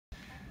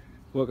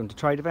Welcome to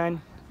TraderVan.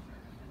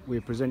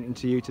 We're presenting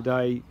to you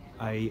today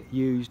a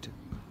used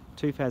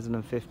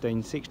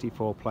 2015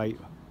 64 plate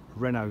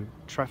Renault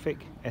TRAFIC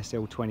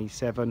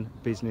SL27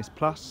 Business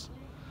Plus,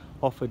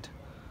 offered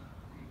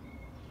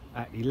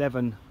at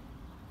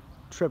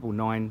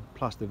 11,999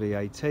 plus the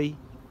VAT.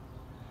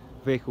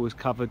 Vehicle is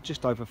covered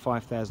just over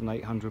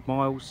 5,800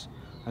 miles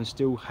and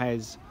still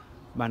has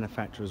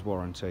manufacturer's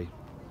warranty.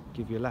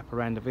 Give you a lap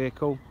around the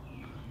vehicle.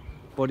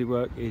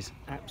 Bodywork is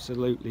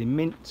absolutely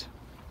mint.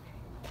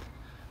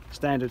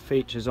 Standard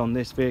features on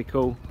this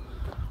vehicle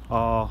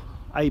are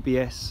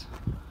ABS,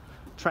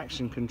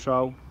 traction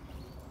control.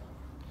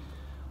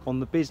 On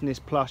the Business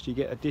Plus you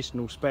get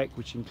additional spec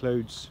which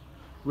includes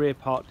rear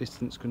park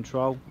distance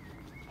control,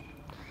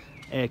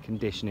 air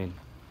conditioning.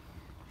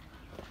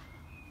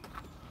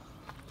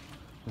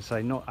 I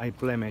say not a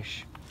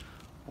blemish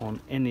on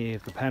any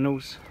of the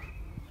panels.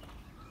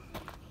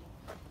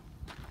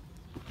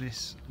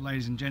 This,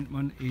 ladies and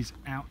gentlemen, is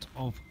out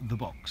of the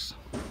box.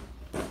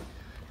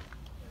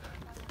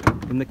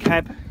 In the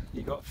cab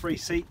you've got 3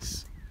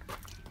 seats.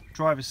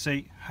 Driver's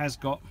seat has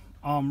got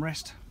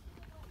armrest.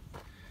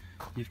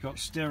 You've got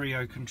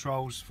stereo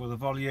controls for the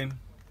volume.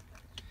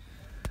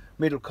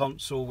 Middle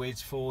console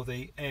is for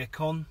the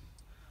aircon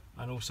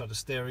and also the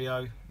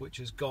stereo, which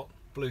has got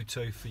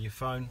Bluetooth for your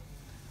phone,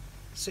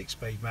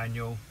 6-speed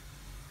manual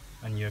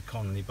and your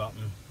economy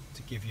button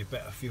to give you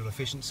better fuel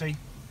efficiency.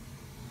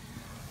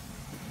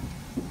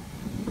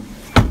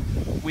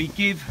 We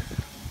give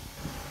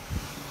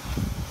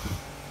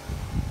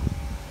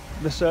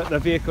the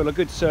vehicle a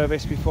good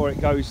service before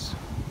it goes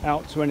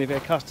out to any of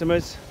our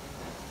customers,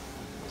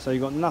 so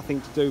you've got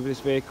nothing to do with this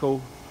vehicle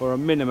for a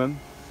minimum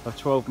of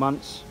 12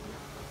 months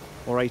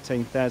or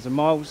 18,000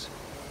 miles.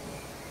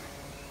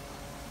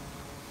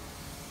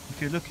 If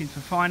you're looking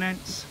for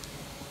finance,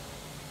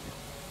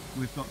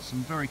 we've got some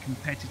very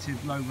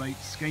competitive low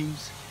rate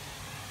schemes,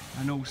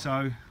 and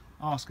also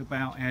ask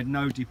about our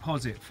no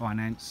deposit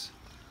finance.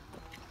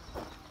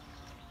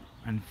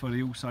 And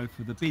also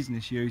for the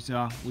business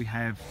user, we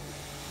have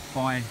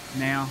buy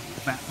now,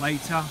 VAT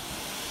later.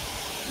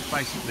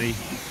 Basically,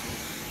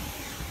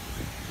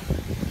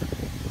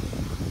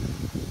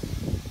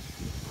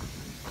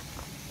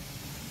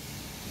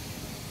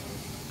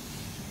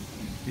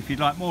 if you'd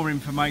like more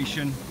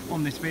information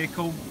on this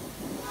vehicle,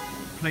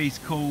 please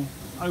call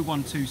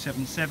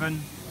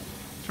 01277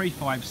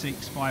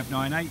 356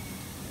 598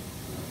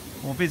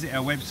 or visit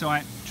our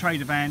website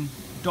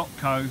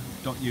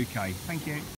tradervan.co.uk. Thank you.